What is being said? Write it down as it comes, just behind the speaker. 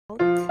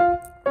So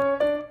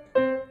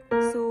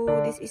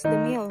this is the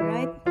male,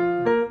 right?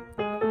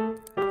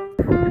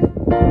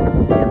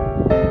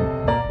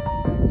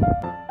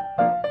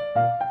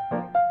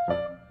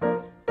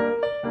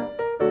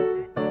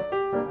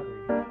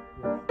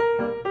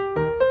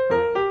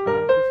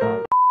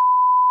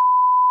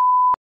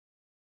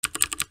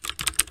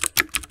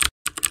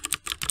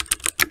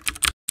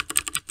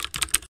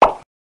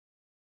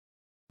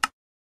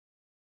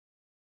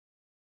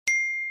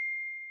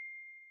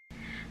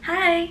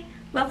 Hi!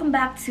 Welcome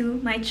back to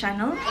my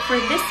channel. For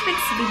this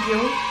week's video,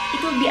 it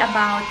will be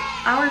about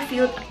our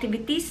field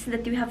activities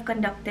that we have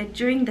conducted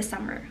during the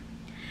summer.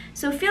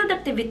 So field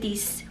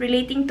activities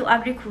relating to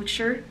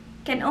agriculture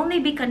can only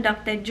be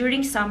conducted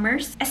during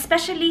summers,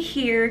 especially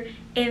here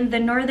in the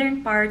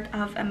northern part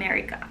of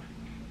America.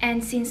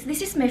 And since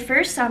this is my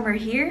first summer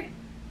here,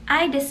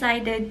 I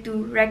decided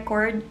to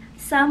record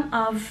some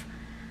of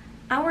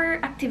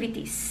our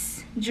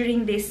activities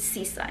during this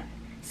season.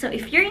 So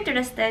if you're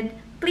interested,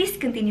 please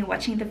continue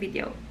watching the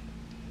video.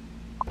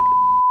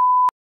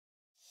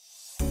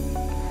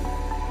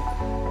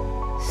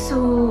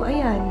 So,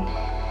 ayan.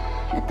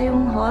 Ito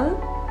yung hall.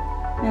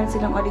 Meron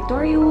silang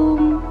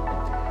auditorium,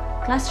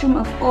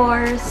 classroom of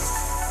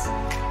course.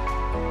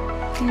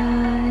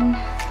 Ayan.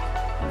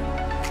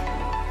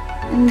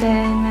 And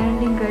then, meron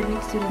din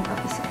graduate student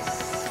offices.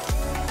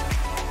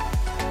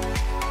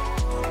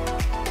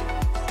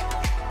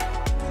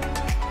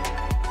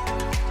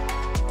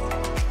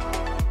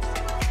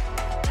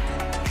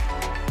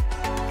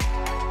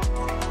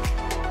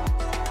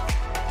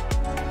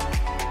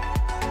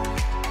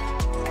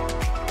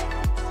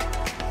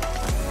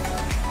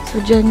 So,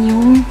 dyan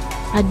yung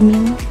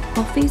admin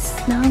office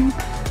ng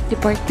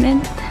department.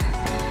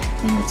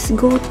 And let's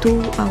go to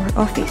our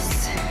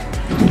office.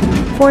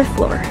 4th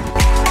floor.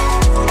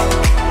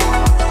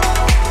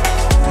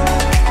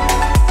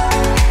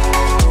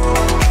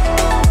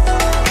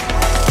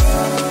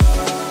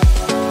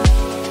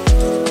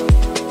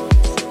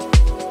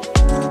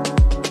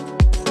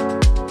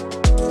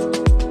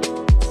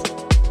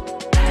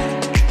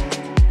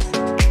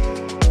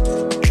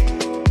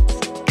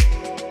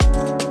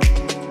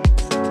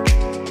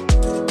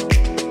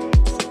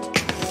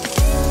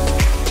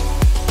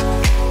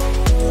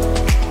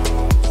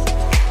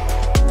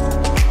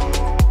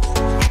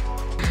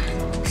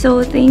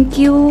 So, thank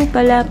you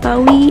pala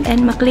Pawi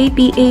and Maclay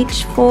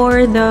PH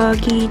for the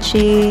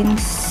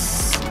keychains.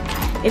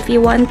 If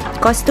you want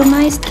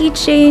customized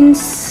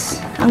keychains,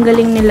 ang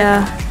galing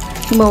nila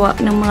gumawa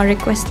ng mga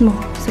request mo.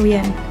 So,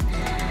 yan.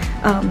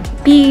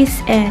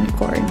 Peas and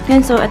corn. And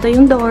so, ito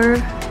yung door.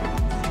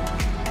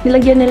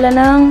 Nilagyan nila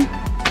ng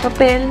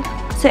papel.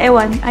 Kasi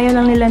ewan,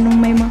 ayaw lang nila nung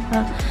may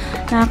mga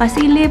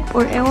nakakasilip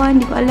or ewan,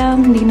 hindi ko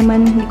alam.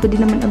 Hindi ko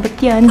din naman abot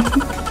yan.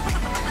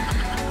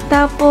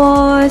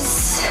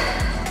 Tapos,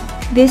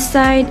 this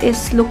side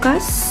is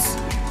Lucas.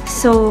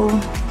 So,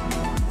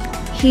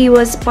 he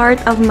was part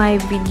of my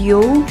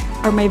video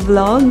or my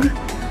vlog.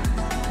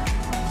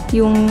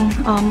 Yung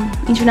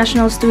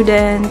international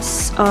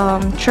students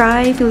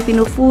try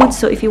Filipino food.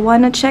 So, if you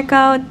wanna check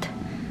out,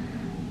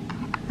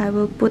 I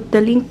will put the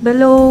link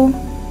below.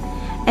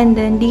 And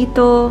then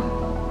dito,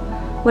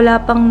 wala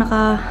pang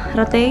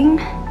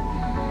nakarating.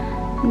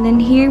 And then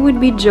here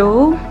would be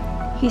Joe.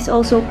 He's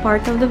also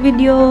part of the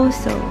video.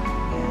 So,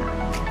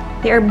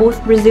 they are both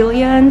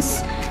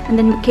Brazilians. And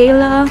then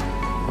Michaela.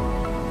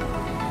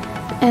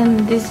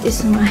 And this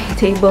is my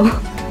table.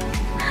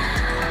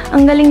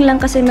 Ang galing lang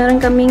kasi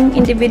meron kaming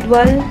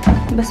individual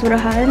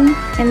basurahan.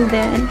 And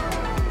then,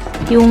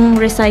 yung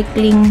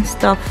recycling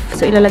stuff.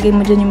 So, ilalagay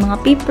mo dyan yung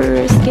mga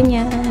papers,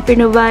 ganyan.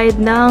 Pinrovide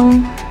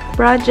ng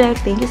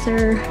project. Thank you,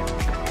 sir.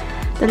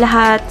 Ito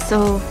lahat.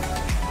 So,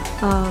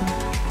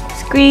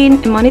 screen,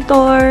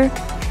 monitor.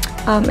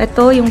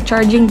 Ito yung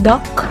charging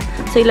dock.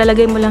 So,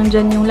 ilalagay mo lang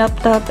dyan yung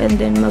laptop and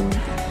then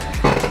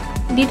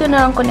dito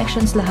na ang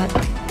connections lahat.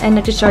 And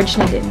nag-charge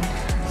na din.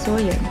 So,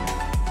 ayan.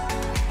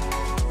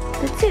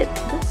 That's it.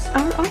 That's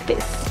our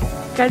office.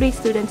 Graduate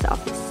students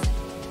office.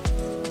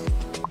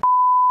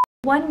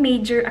 One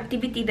major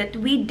activity that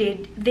we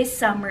did this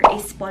summer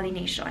is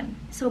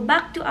pollination. So,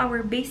 back to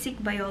our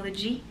basic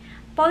biology.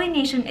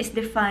 Pollination is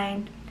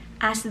defined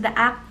as the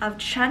act of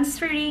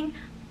transferring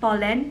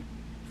pollen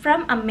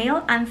from a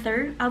male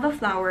anther of a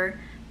flower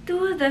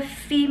to the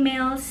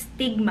female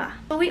stigma.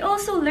 So we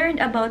also learned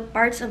about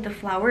parts of the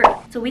flower.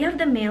 So we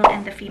have the male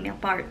and the female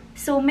part.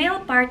 So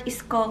male part is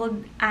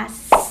called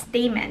as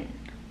stamen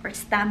or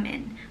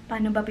stamen.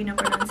 Paano ba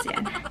pinopronounce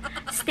yan?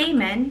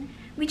 Stamen,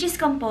 which is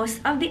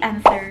composed of the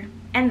anther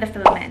and the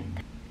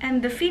filament.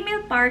 And the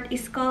female part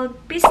is called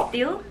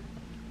pistil,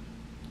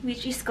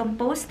 which is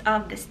composed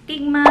of the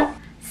stigma,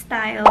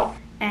 style,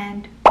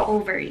 and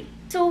ovary.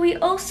 So we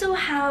also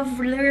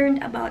have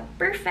learned about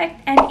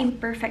perfect and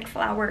imperfect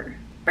flower.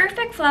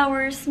 Perfect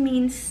flowers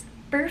means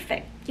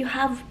perfect. You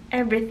have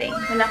everything.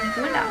 Walang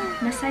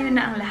kulang. Nasa'yo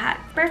na ang lahat.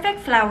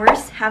 Perfect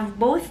flowers have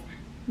both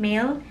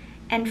male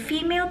and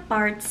female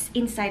parts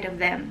inside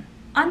of them.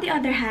 On the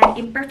other hand,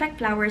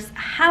 imperfect flowers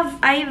have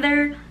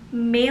either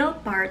male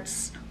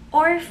parts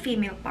or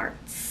female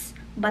parts.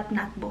 but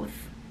not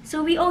both.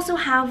 So we also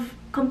have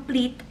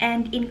complete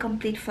and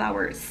incomplete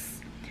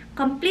flowers.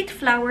 Complete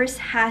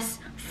flowers has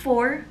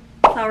 4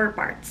 flower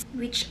parts,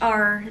 which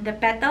are the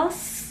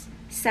petals,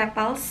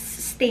 sepals,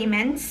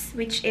 stamens,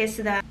 which is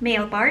the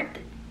male part,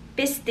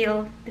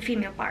 pistil, the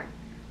female part.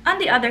 On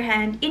the other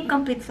hand,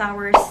 incomplete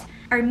flowers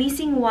are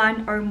missing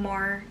 1 or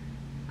more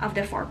of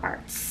the 4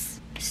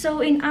 parts.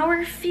 So in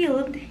our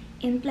field,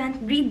 in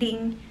plant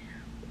breeding,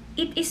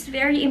 it is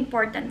very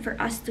important for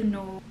us to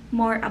know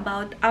more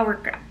about our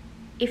crop,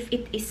 if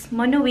it is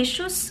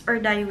monoecious or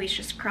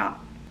dioecious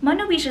crop.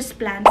 Monoecious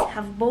plants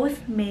have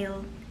both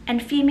male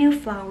and female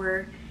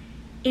flower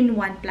in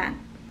one plant.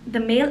 The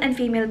male and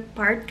female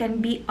part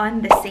can be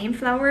on the same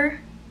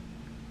flower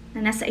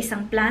na nasa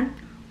isang plant,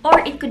 or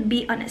it could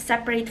be on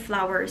separate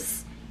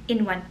flowers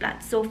in one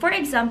plant. So for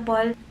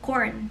example,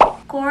 corn.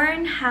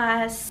 Corn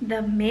has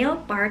the male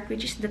part,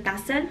 which is the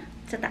tassel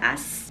sa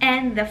taas,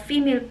 and the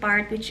female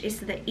part, which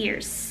is the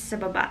ears sa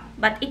baba.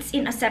 But it's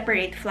in a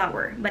separate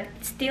flower, but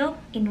it's still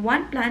in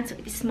one plant, so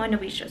it is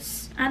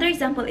monoecious. Another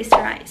example is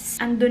rice.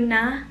 Andun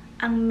na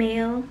ang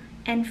male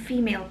and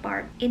female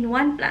part in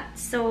one plant,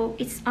 so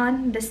it's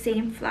on the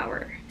same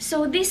flower.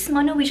 So these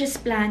monoecious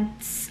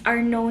plants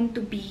are known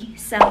to be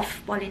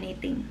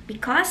self-pollinating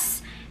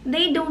because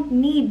they don't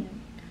need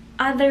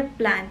other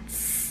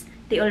plants.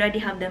 They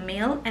already have the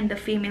male and the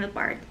female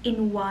part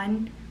in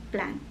one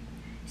plant,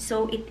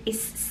 so it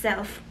is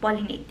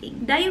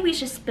self-pollinating.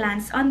 Dioecious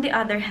plants, on the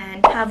other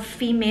hand, have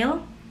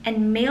female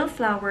and male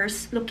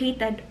flowers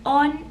located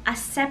on a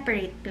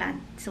separate plant.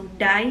 So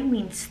di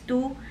means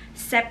two,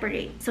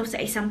 separate. So sa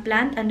isang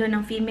plant, andun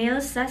ang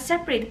female, sa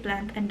separate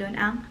plant, andun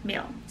ang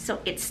male.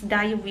 So it's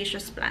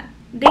dioecious plant.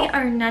 They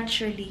are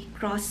naturally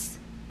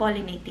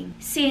cross-pollinating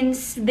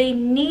since they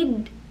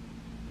need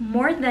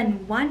more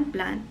than one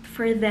plant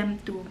for them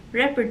to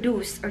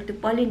reproduce or to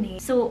pollinate.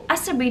 So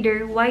as a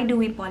breeder, why do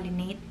we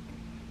pollinate?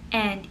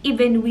 And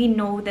even we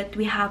know that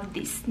we have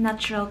these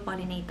natural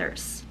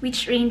pollinators,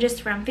 which ranges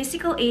from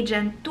physical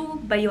agent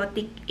to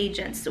biotic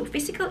agents. So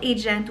physical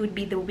agent would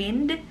be the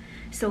wind.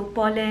 So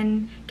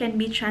pollen can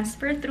be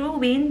transferred through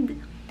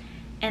wind.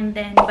 And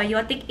then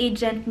biotic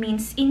agent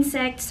means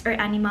insects or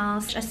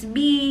animals such as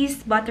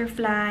bees,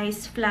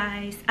 butterflies,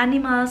 flies,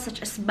 animals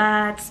such as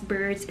bats,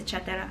 birds,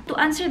 etc. To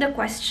answer the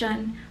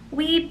question,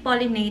 we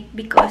pollinate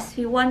because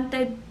we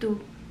wanted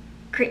to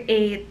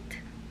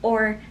create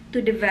or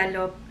to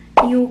develop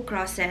new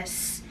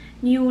crosses,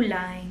 new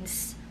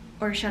lines,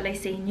 or shall I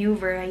say new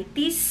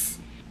varieties.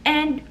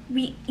 And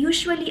we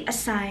usually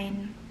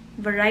assign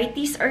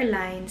varieties or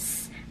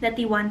lines that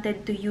we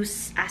wanted to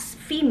use as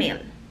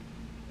female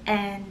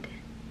and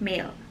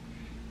male.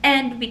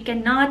 And we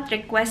cannot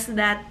request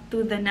that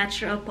to the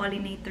natural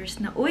pollinators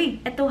na,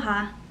 uy, eto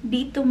ha,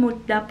 dito mo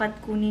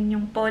dapat kunin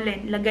yung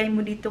pollen, lagay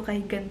mo dito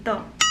kay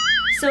ganto.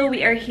 So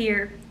we are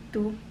here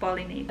to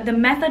pollinate. The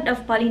method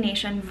of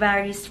pollination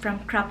varies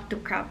from crop to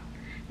crop.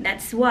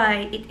 That's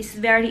why it is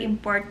very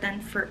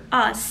important for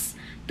us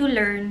to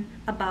learn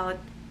about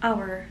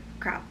our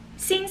crop.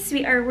 Since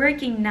we are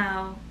working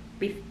now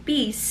with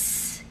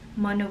peas,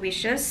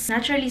 monoecious,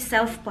 naturally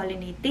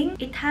self-pollinating,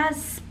 it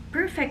has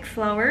perfect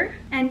flower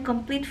and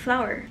complete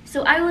flower.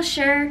 So I will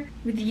share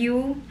with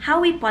you how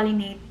we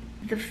pollinate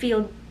the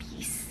field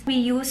peas. We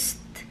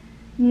used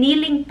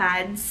kneeling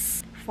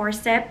pads,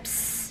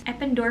 forceps,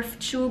 Eppendorf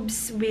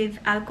tubes with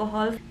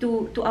alcohol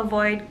to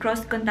avoid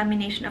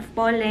cross-contamination of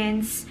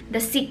pollens, the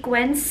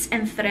sequence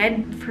and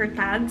thread for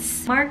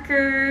tags,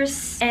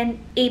 markers, and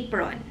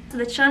apron. So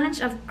the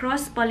challenge of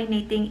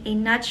cross-pollinating a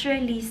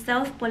naturally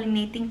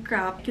self-pollinating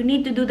crop, you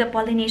need to do the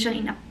pollination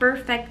in a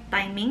perfect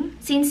timing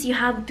since you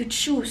have to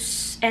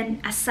choose and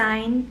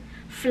assign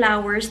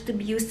flowers to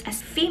be used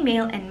as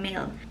female and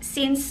male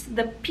since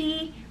the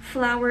pea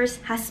flowers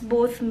has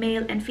both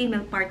male and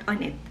female part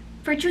on it.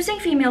 For choosing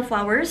female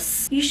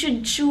flowers, you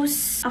should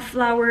choose a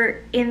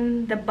flower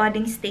in the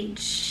budding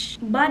stage.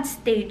 Bud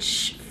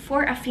stage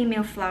for a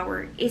female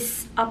flower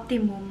is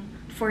optimum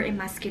for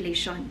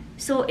emasculation.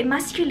 So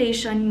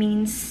emasculation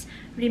means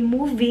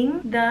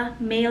removing the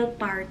male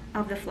part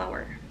of the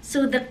flower.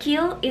 So the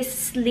keel is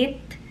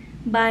slit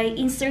by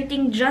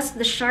inserting just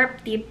the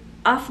sharp tip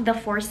of the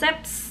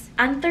forceps.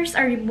 Anthers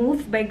are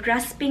removed by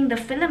grasping the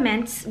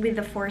filaments with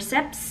the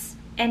forceps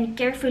and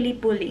carefully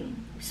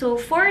pulling. So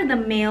for the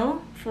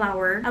male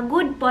flower, a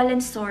good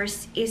pollen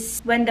source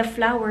is when the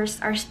flowers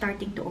are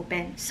starting to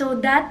open. So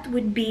that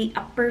would be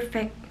a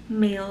perfect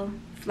male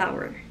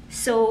flower.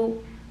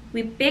 So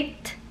we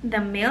picked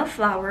the male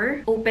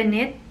flower, open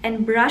it,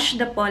 and brush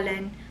the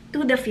pollen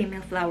to the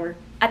female flower.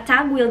 A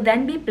tag will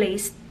then be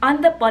placed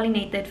on the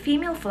pollinated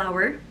female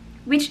flower,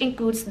 which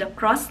includes the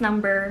cross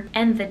number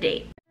and the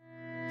date.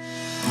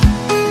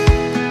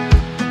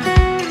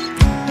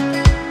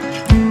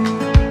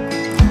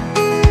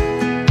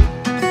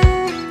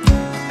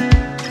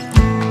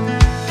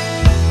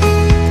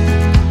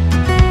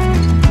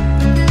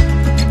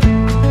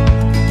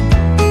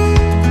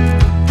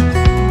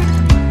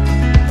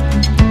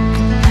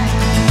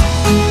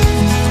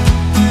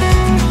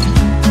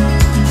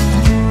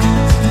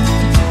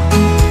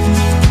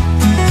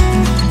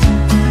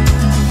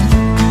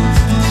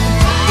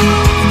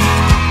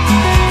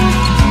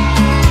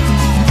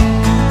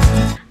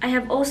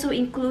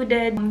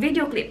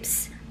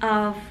 tips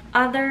of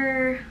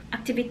other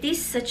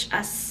activities such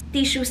as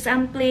tissue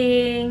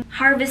sampling,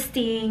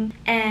 harvesting,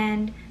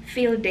 and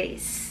field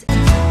days.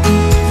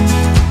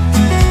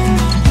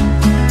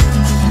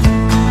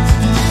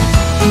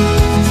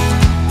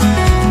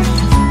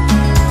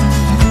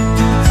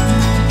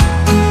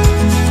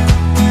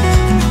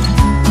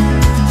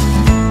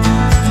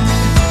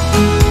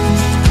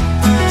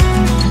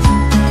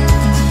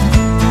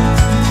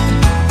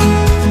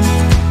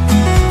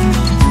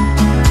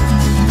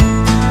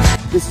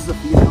 This is a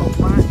female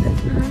plant.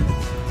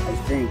 I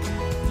think.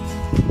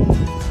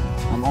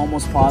 I'm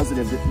almost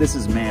positive that this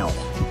is male.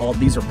 All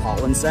these are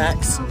pollen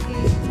sacs. Okay.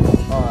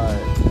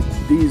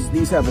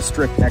 These have a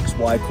strict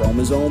XY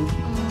chromosome,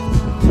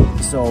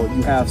 so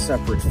you have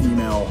separate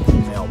female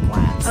and male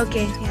plants.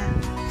 Okay, yeah.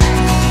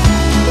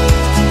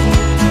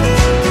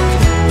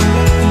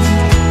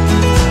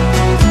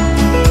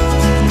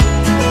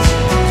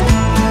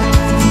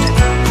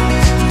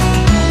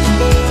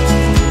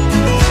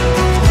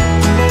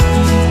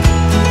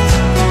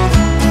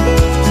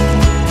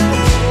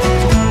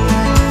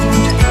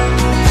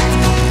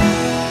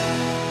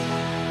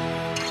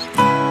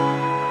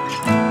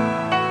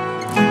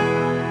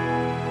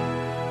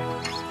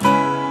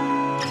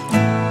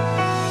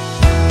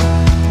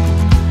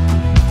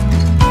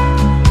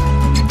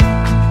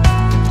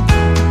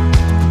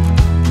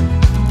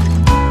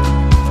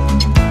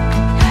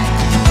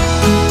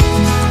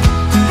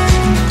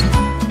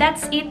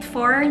 That's it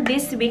for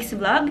this week's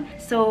vlog.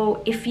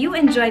 So if you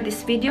enjoyed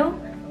this video,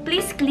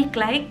 please click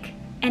like,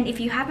 and if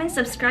you haven't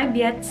subscribed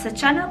yet sa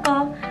channel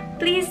ko,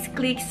 please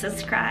click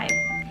subscribe.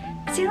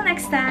 See you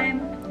next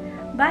time.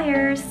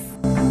 Buyers!